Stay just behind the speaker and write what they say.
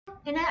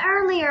In an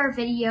earlier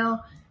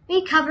video,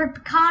 we covered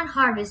pecan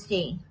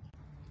harvesting.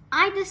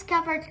 I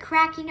discovered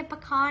cracking a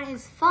pecan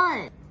is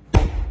fun.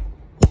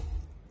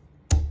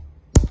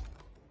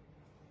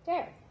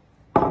 There,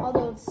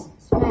 although it's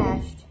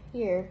smashed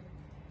here.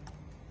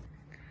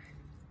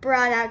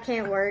 Bruh, that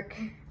can't work.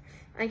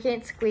 I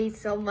can't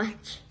squeeze so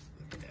much.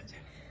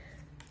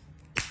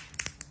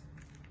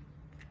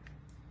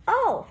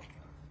 Oh,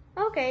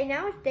 okay,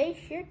 now they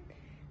should.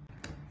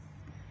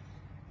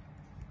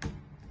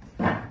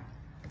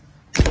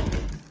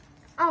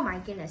 Oh my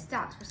goodness,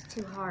 that was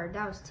too hard.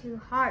 That was too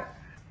hard.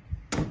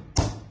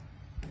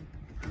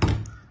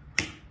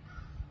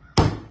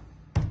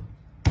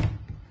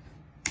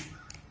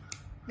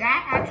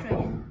 That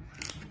actually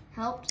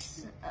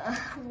helps.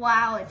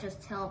 Wow, it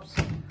just helps.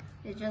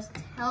 It just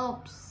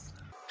helps.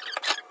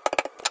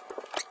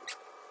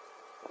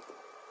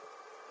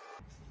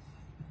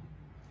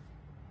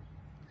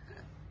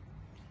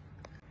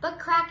 But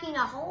cracking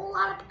a whole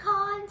lot of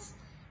pecans,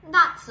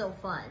 not so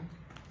fun.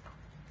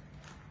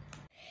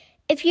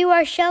 If you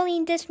are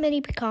shelling this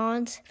many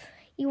pecans,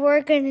 you are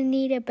going to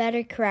need a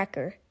better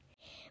cracker.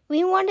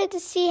 We wanted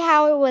to see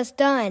how it was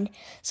done,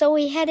 so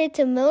we headed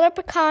to Miller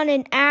Pecan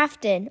in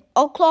Afton,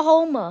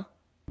 Oklahoma.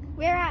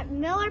 We're at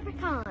Miller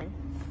Pecan.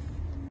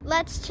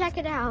 Let's check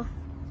it out.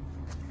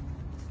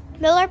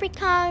 Miller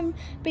Pecan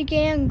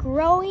began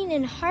growing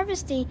and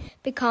harvesting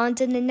pecans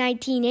in the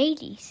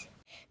 1980s.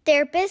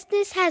 Their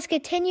business has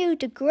continued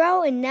to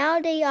grow, and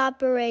now they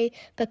operate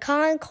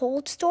pecan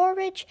cold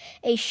storage,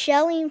 a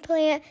shelling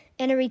plant,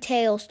 and a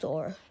retail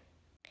store.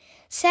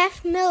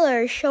 Seth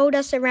Miller showed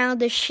us around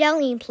the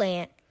shelling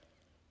plant.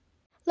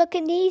 Look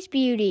at these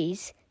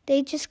beauties.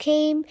 They just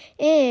came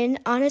in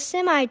on a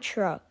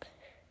semi-truck.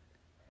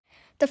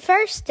 The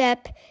first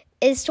step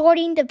is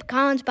sorting the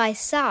pecans by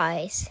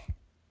size.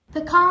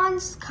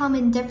 Pecans come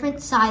in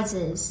different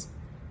sizes.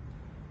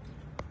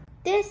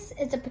 This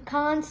is a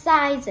Pecan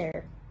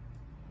Sizer.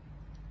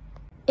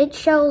 It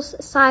shows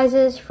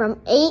sizes from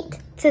 8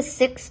 to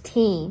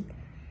 16.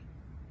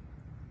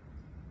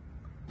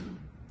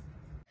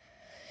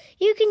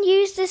 You can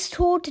use this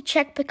tool to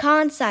check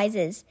pecan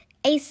sizes.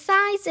 A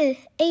size of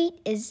 8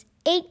 is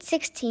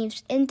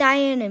 8/16 in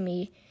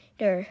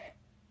diameter,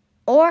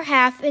 or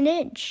half an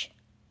inch.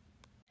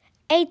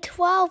 A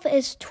 12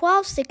 is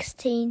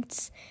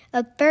 12/16,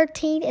 a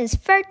 13 is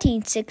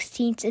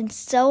 13/16, and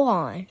so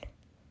on.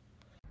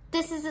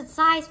 This is a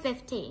size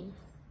 15.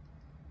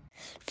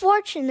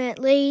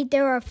 Fortunately,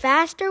 there are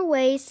faster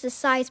ways to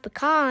size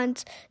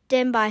pecans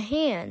than by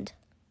hand.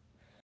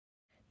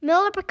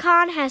 Miller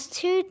Pecan has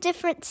 2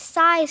 different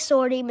size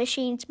sorting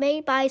machines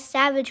made by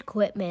Savage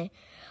Equipment.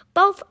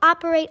 Both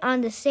operate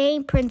on the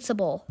same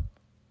principle.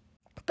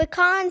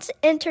 Pecans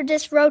enter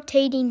this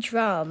rotating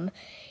drum.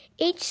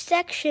 Each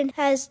section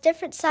has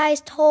different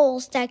sized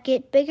holes that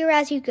get bigger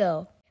as you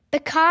go.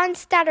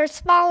 Pecans that are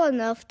small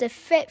enough to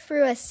fit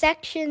through a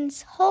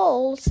section's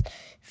holes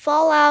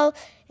fall out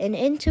and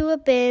into a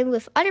bin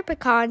with other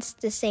pecans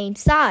the same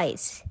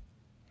size.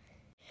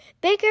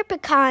 Bigger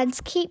pecans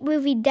keep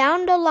moving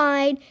down the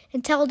line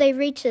until they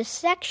reach a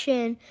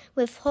section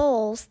with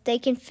holes they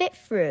can fit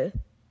through.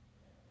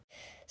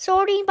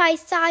 Sorting by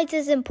size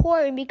is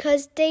important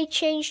because they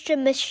change the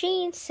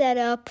machine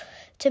setup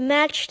to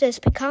match this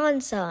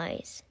pecan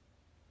size.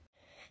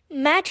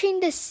 Matching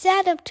the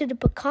setup to the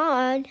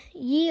pecan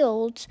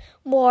yields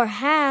more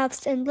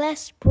halves and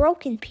less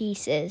broken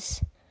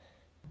pieces.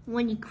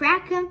 When you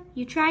crack them,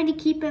 you try to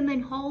keep them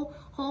in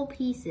whole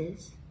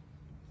pieces,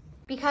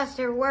 because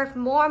they're worth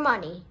more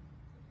money.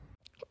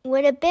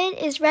 When a bin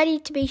is ready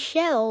to be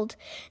shelled,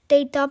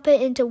 they dump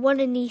it into one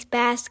of these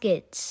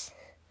baskets.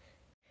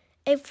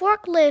 A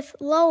forklift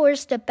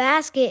lowers the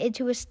basket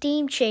into a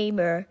steam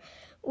chamber,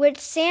 which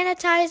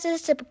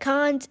sanitizes the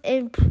pecans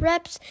and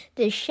preps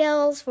the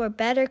shells for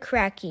better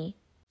cracking.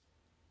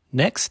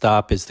 Next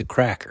stop is the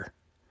cracker.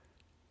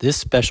 This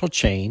special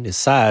chain is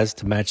sized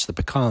to match the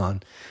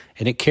pecan,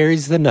 and it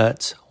carries the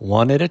nuts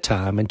one at a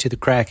time into the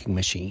cracking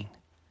machine.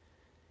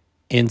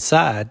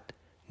 Inside,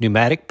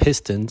 pneumatic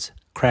pistons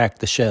crack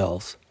the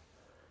shells.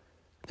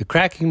 The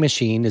cracking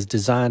machine is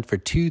designed for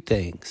 2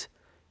 things: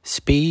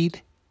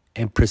 speed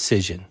and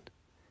precision.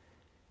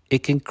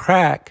 It can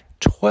crack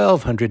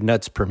 1,200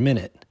 nuts per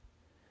minute,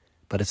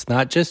 but it's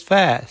not just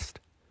fast,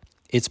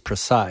 it's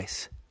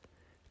precise,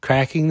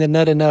 cracking the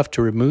nut enough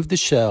to remove the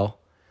shell,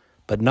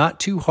 but not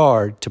too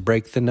hard to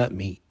break the nut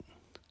meat.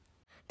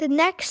 The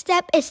next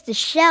step is the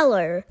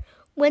sheller.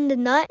 When the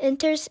nut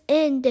enters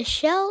in, the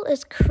shell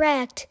is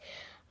cracked,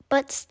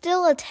 but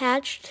still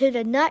attached to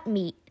the nut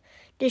meat.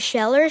 The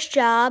sheller's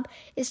job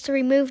is to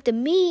remove the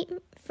meat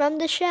from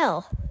the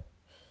shell.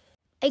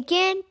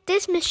 Again,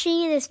 this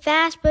machine is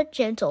fast but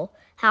gentle.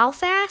 How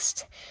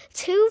fast?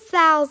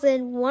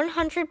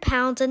 2,100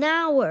 pounds an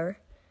hour.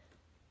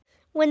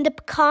 When the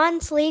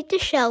pecans leave the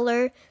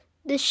sheller,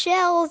 the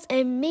shells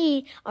and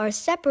meat are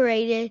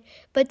separated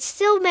but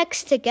still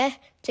mixed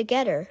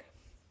together.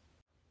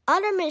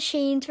 Other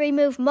machines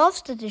remove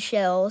most of the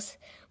shells,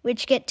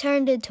 which get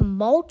turned into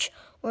mulch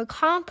or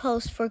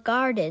compost for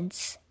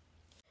gardens.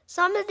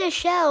 Some of the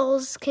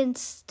shells can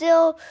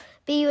still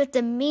be with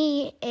the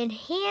meat, and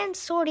hand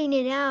sorting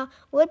it out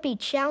would be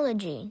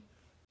challenging.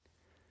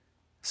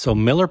 So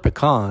Miller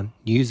Pecan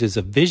uses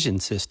a vision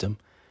system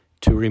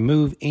to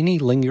remove any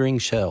lingering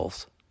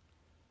shells.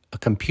 A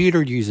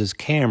computer uses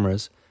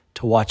cameras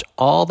to watch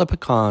all the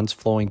pecans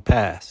flowing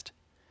past.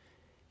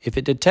 If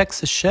it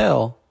detects a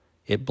shell,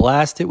 it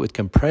blasts it with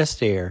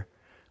compressed air,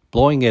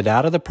 blowing it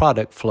out of the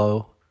product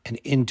flow and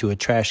into a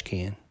trash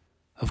can.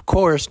 Of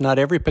course, not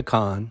every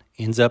pecan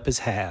ends up as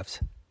halves.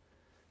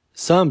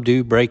 Some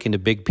do break into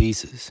big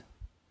pieces,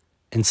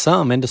 and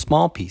some into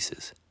small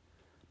pieces,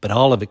 but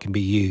all of it can be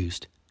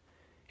used.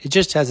 It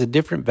just has a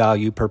different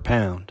value per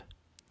pound.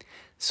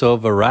 So a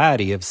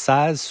variety of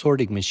size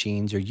sorting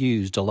machines are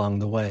used along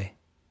the way.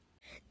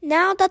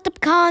 Now that the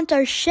pecans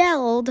are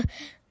shelled,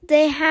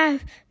 they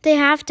have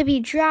to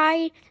be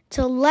dried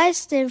to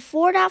less than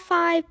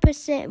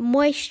 4.5%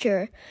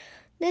 moisture.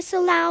 This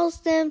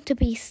allows them to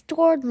be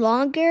stored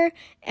longer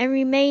and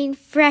remain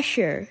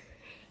fresher.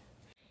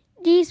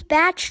 These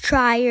batch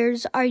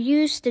dryers are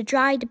used to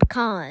dry the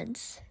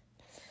pecans.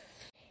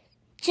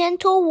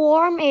 Gentle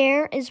warm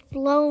air is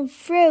blown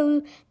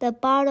through the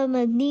bottom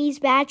of these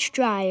batch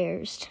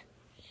dryers.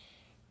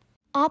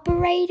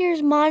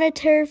 Operators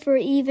monitor for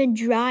even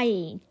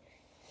drying.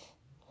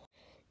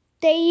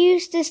 They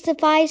use this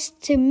device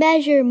to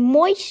measure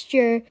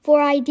moisture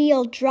for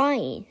ideal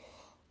drying.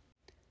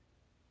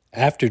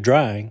 After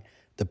drying,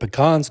 the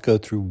pecans go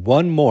through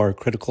one more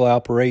critical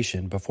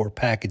operation before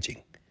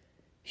packaging: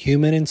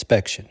 human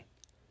inspection.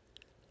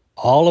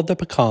 All of the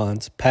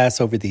pecans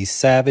pass over these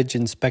savage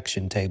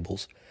inspection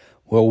tables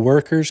where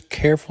workers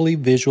carefully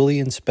visually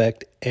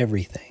inspect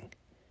everything.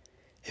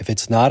 If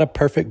it's not a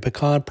perfect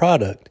pecan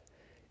product,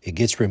 it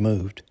gets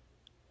removed.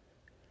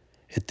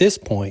 At this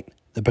point,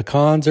 the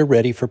pecans are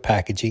ready for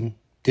packaging,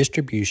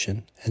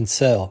 distribution, and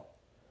sale.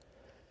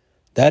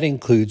 That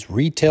includes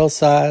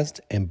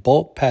retail-sized and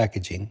bulk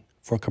packaging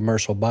for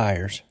commercial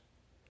buyers.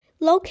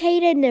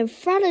 Located in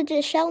front of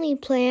the shelling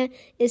plant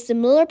is the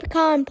Miller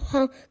Pecan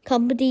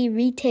Company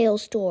retail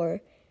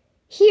store.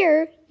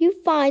 Here, you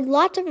find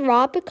lots of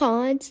raw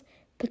pecans,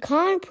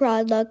 pecan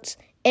products,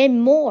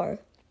 and more.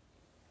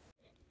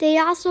 They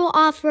also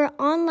offer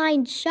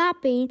online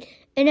shopping,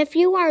 and if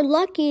you are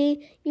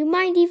lucky, you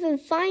might even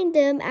find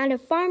them at a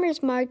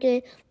farmer's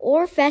market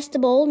or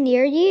festival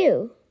near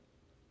you.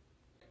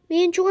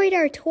 We enjoyed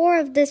our tour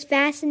of this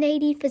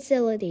fascinating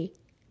facility.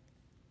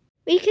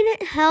 We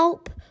couldn't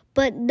help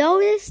but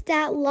notice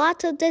that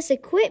lots of this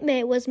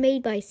equipment was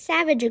made by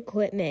Savage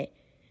Equipment.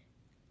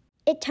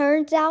 It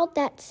turns out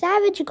that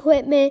Savage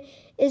Equipment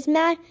is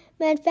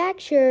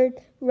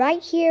manufactured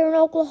right here in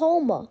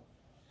Oklahoma.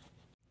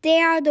 They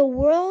are the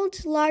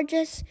world's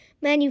largest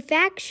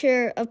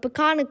manufacturer of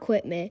pecan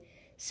equipment,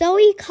 so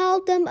we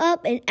called them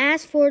up and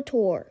asked for a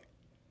tour.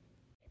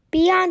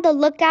 Be on the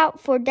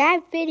lookout for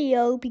that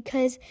video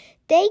because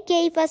they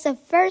gave us a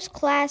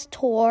first-class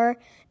tour,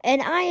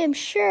 and I am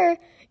sure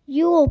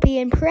you will be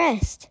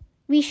impressed.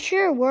 We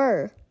sure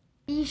were.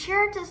 Be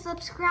sure to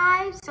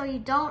subscribe so you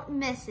don't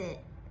miss it.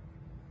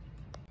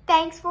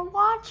 Thanks for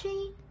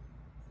watching.